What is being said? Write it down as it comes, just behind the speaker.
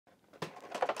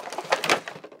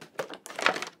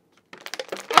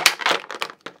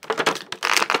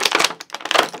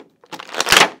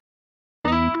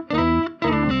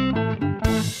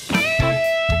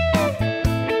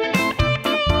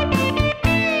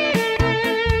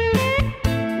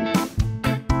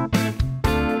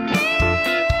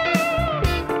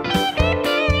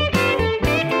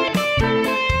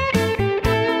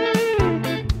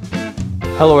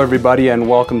Hello everybody, and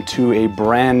welcome to a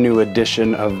brand new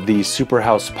edition of the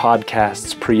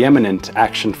SuperHousePodcast's preeminent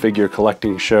action figure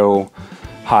collecting show,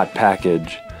 Hot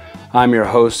Package. I'm your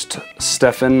host,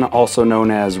 Stefan, also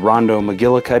known as Rondo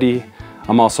McGillicuddy.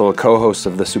 I'm also a co-host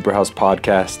of the SuperHouse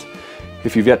Podcast.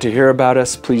 If you've yet to hear about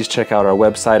us, please check out our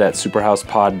website at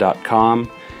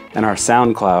superhousepod.com and our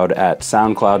SoundCloud at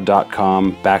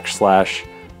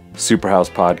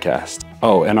soundcloud.com/SuperHousePodcast.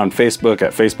 Oh, and on Facebook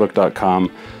at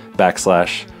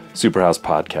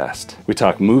facebook.com/SuperHousePodcast. We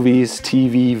talk movies,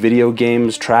 TV, video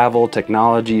games, travel,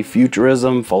 technology,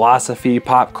 futurism, philosophy,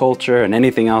 pop culture, and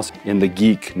anything else in the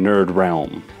geek nerd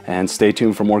realm. And stay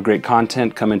tuned for more great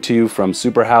content coming to you from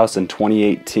SuperHouse in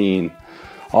 2018.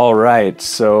 All right,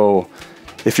 so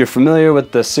if you're familiar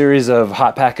with the series of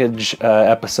Hot Package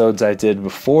episodes I did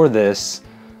before this,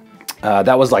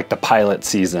 that was like the pilot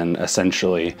season,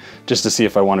 essentially, just to see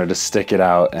if I wanted to stick it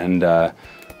out. And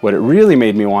what it really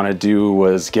made me want to do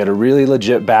was get a really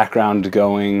legit background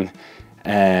going,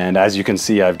 and as you can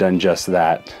see, I've done just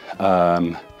that.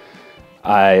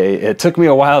 It took me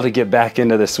a while to get back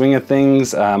into the swing of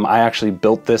things. I actually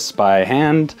built this by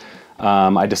hand.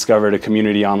 I discovered a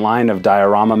community online of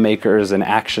diorama makers and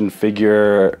action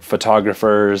figure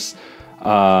photographers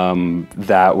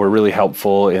that were really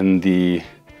helpful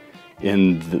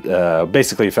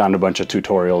basically found a bunch of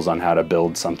tutorials on how to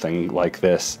build something like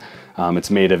this.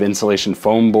 It's made of insulation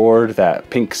foam board, that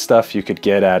pink stuff you could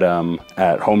get at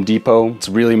Home Depot. It's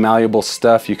really malleable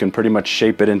stuff. You can pretty much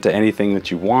shape it into anything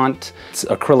that you want. It's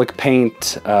acrylic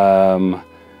paint,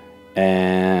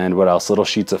 and what else? Little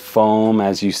sheets of foam,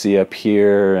 as you see up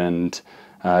here, and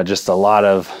just a lot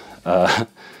of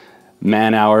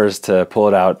man hours to pull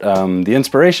it out. The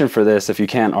inspiration for this, if you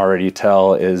can't already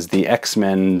tell, is the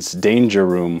X-Men's Danger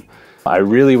Room. I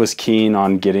really was keen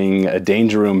on getting a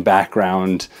Danger Room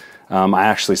background. I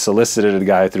actually solicited a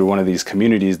guy through one of these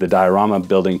communities, the diorama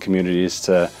building communities,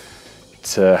 to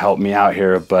help me out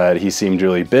here, but he seemed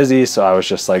really busy, so I was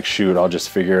just like, shoot, I'll just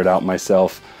figure it out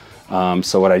myself.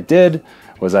 So what I did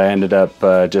was I ended up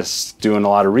just doing a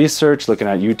lot of research, looking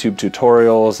at YouTube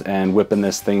tutorials, and whipping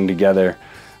this thing together.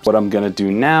 What I'm gonna do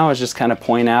now is just kind of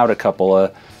point out a couple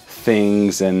of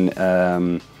things, and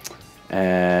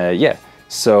yeah.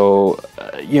 So,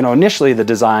 initially the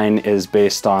design is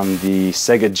based on the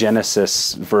Sega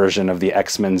Genesis version of the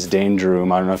X-Men's Danger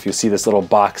Room. I don't know if you see this little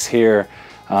box here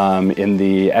in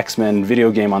the X-Men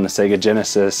video game on the Sega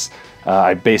Genesis.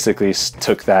 I basically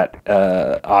took that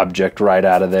object right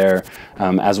out of there,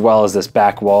 as well as this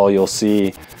back wall you'll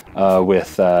see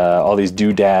with all these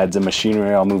doodads and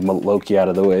machinery. I'll move Loki out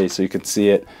of the way so you can see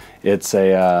it. It's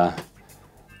a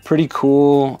pretty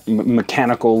cool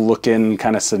mechanical looking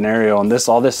kind of scenario, and this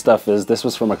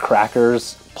was from a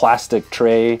Crackers plastic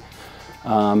tray,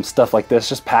 stuff like this,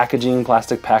 just packaging,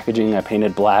 plastic packaging. I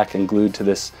painted black and glued to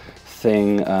this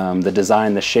thing. The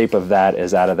design, the shape of that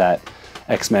is out of that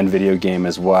X-Men video game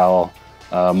as well,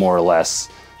 more or less,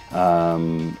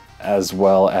 as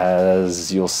well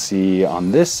as you'll see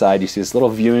on this side, you see this little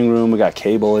viewing room. We got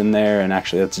Cable in there, and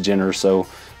actually that's Jyn Erso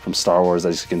from Star Wars.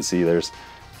 As you can see, there's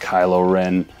Kylo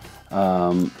Ren,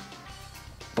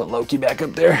 but Loki back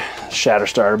up there.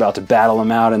 Shatterstar about to battle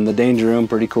him out in the Danger Room.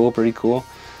 Pretty cool, pretty cool.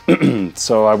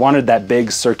 So I wanted that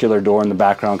big circular door in the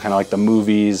background, kind of like the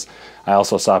movies. I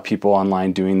also saw people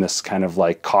online doing this kind of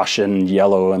like caution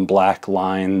yellow and black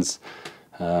lines,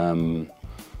 and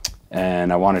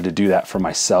I wanted to do that for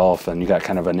myself, and you got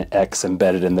kind of an X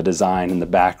embedded in the design in the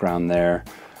background there.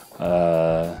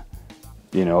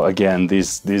 Again,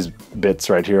 these bits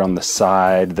right here on the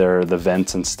side, they're the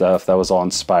vents and stuff. That was all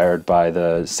inspired by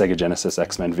the Sega Genesis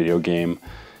X-Men video game.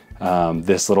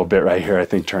 This little bit right here I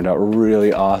think turned out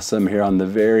really awesome here on the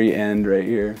very end right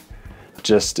here.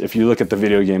 Just, if you look at the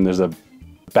video game, there's a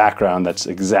background that's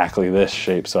exactly this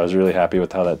shape, so I was really happy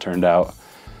with how that turned out.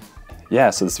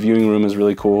 Yeah, so this viewing room is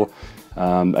really cool.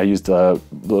 I used a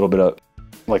little bit of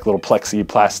like little plexi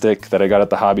plastic that I got at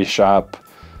the hobby shop.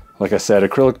 Like I said,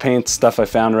 acrylic paint stuff I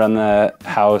found around the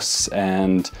house,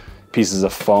 and pieces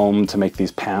of foam to make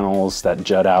these panels that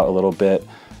jut out a little bit.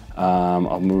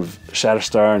 I'll move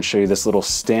Shatterstar and show you this little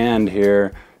stand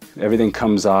here. Everything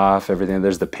comes off,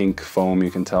 there's the pink foam you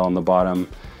can tell on the bottom.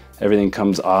 Everything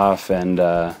comes off, and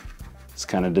it's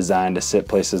kind of designed to sit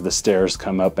places. The stairs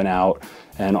come up and out,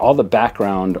 and all the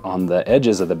background on the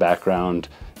edges of the background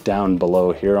down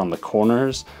below here on the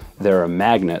corners, there are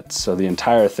magnets, so the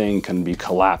entire thing can be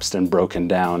collapsed and broken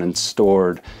down and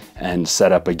stored and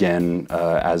set up again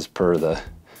as per the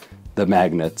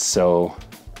magnets. So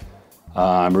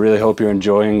I really hope you're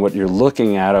enjoying what you're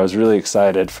looking at. I was really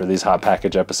excited for these Hot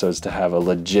Package episodes to have a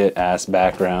legit ass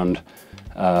background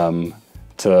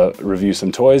to to review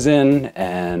some toys in,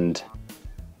 and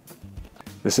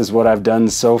this is what I've done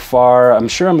so far. I'm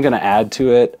sure I'm gonna add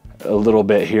to it a little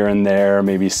bit here and there,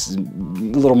 maybe a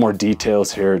little more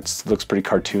details here. It looks pretty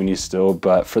cartoony still,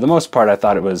 but for the most part, I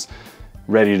thought it was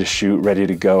ready to shoot, ready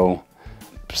to go.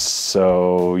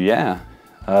 So yeah,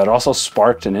 it also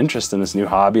sparked an interest in this new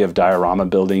hobby of diorama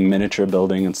building, miniature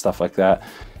building, and stuff like that.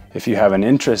 If you have an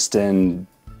interest in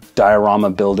diorama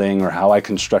building or how I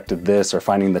constructed this or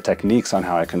finding the techniques on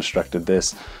how I constructed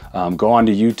this, go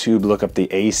onto YouTube, look up the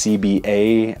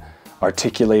ACBA,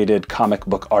 Articulated Comic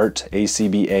Book Art.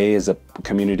 ACBA is a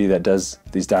community that does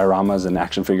these dioramas and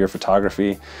action figure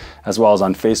photography, as well as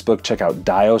on Facebook. Check out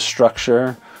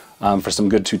Diostructure for some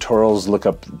good tutorials. Look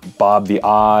up Bob the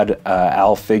Odd,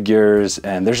 Al Figures,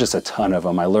 and there's just a ton of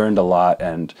them. I learned a lot,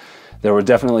 and there will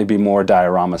definitely be more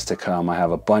dioramas to come. I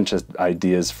have a bunch of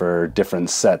ideas for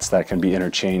different sets that can be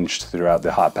interchanged throughout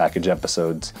the Hot Package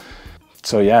episodes.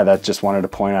 So yeah, that just wanted to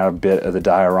point out a bit of the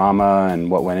diorama and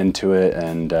what went into it.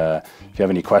 And if you have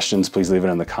any questions, please leave it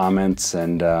in the comments.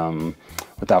 And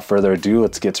without further ado,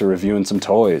 let's get to reviewing some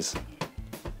toys.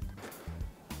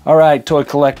 All right, toy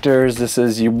collectors, this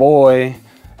is your boy,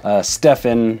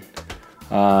 Stefan.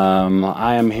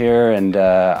 I am here, and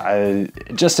I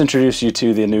just introduced you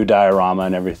to the new diorama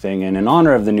and everything, and in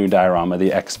honor of the new diorama,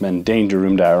 the X-Men Danger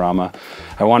Room diorama,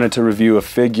 I wanted to review a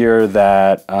figure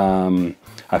that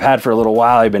I've had for a little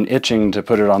while. I've been itching to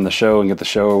put it on the show and get the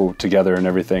show together and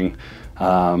everything,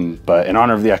 but in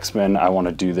honor of the X-Men, I want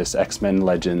to do this X-Men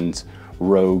Legends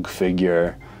Rogue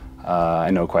figure.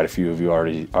 I know quite a few of you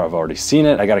have already seen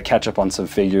it. I got to catch up on some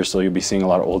figures, so you'll be seeing a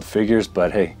lot of old figures,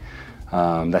 but hey,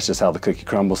 that's just how the cookie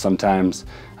crumbles sometimes.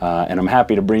 And I'm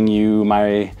happy to bring you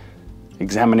my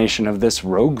examination of this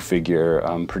Rogue figure.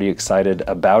 I'm pretty excited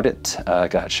about it.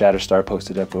 Got Shatterstar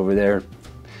posted up over there,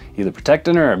 either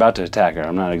protecting her or about to attack her.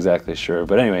 I'm not exactly sure,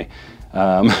 but anyway.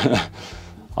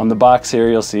 On the box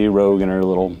here, you'll see Rogue in her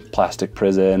little plastic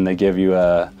prison. They give you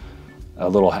a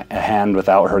little hand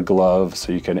without her glove,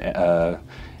 so you can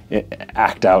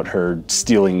act out her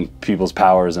stealing people's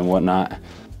powers and whatnot.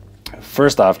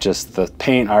 First off, just the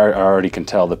paint, I already can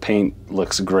tell the paint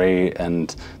looks great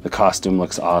and the costume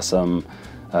looks awesome.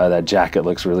 That jacket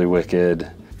looks really wicked.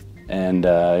 And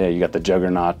yeah, you got the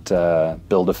Juggernaut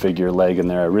Build-A-Figure leg in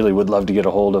there. I really would love to get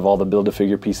a hold of all the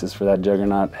Build-A-Figure pieces for that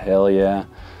Juggernaut, hell yeah.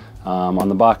 On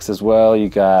the box as well, you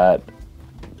got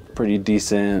pretty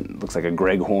decent, looks like a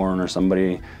Greg Horn or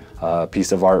somebody,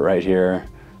 piece of art right here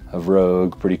of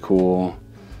Rogue, pretty cool.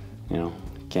 You know,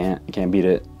 can't beat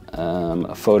it.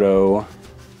 A photo,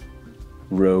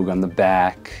 Rogue on the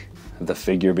back, the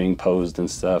figure being posed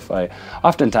and stuff.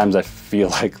 Oftentimes I feel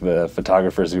like the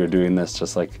photographers who are doing this,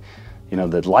 just like, you know,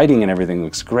 the lighting and everything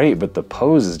looks great, but the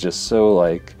pose is just so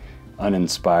like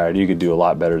uninspired. You could do a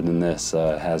lot better than this,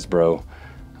 Hasbro.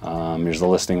 Here's the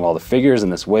listing of all the figures in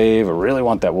this wave. I really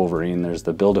want that Wolverine. There's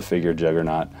the Build-A-Figure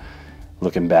Juggernaut,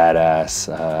 looking badass.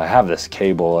 I have this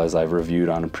cable, as I've reviewed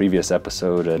on a previous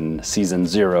episode in season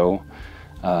 0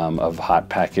 of Hot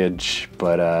Package,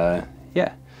 but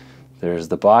yeah, there's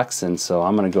the box, and so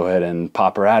I'm gonna go ahead and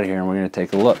pop her out of here and we're gonna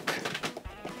take a look.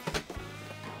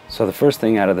 So the first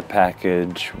thing out of the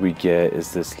package we get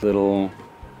is this little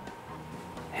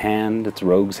hand. It's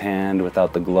Rogue's hand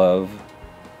without the glove.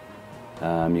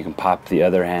 You can pop the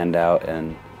other hand out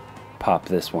and pop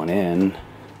this one in,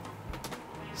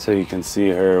 so you can see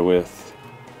her with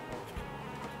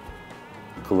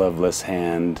gloveless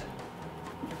hand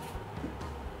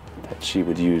that she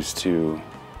would use to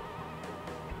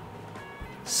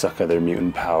suck other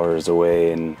mutant powers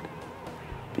away and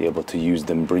be able to use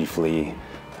them briefly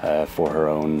for her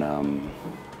own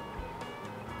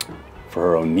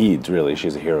needs. Really,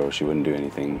 she's a hero. She wouldn't do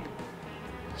anything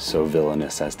so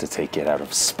villainous as to take it out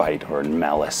of spite or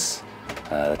malice.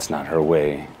 That's not her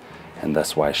way, and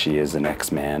that's why she is an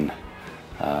X-Man.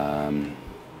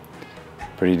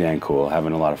 Pretty dang cool.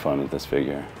 Having a lot of fun with this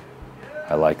figure.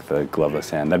 I like the gloveless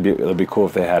hand. It'd be cool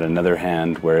if they had another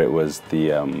hand where it was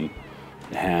the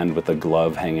hand with the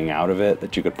glove hanging out of it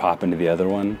that you could pop into the other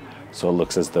one, so it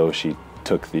looks as though she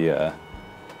took the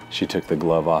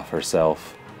glove off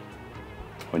herself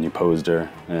when you posed her.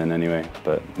 And anyway,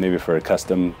 but maybe for a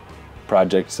custom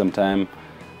project sometime,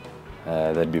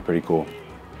 that'd be pretty cool.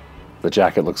 The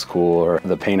jacket looks cool, or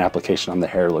the paint application on the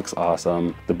hair looks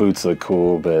awesome. The boots look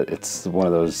cool, but it's one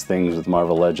of those things with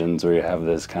Marvel Legends where you have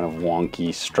this kind of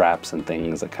wonky straps and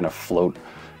things that kind of float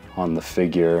on the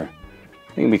figure.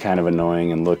 It can be kind of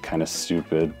annoying and look kind of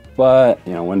stupid, but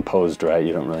you know, when posed right,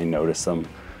 you don't really notice them.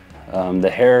 The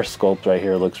hair sculpt right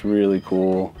here looks really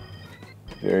cool,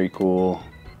 very cool.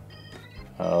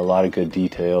 A lot of good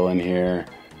detail in here,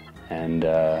 And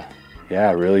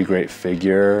yeah, really great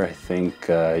figure. I think,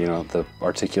 you know, the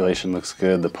articulation looks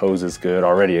good, the pose is good.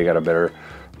 Already I got a better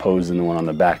pose than the one on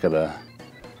the back of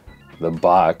the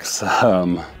box.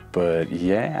 But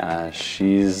yeah,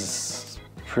 she's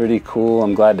pretty cool.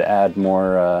 I'm glad to add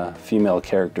more female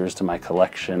characters to my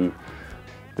collection.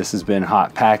 This has been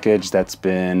Hot Package. That's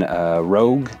been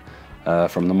Rogue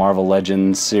from the Marvel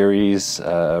Legends series.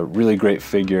 Really great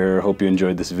figure. Hope you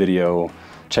enjoyed this video.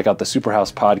 Check out the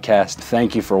SuperHouse podcast.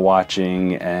 Thank you for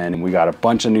watching, and we got a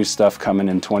bunch of new stuff coming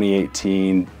in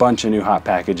 2018, bunch of new Hot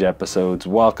Package episodes.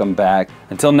 Welcome back.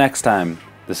 Until next time,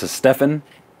 this is Stefan,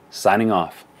 signing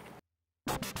off.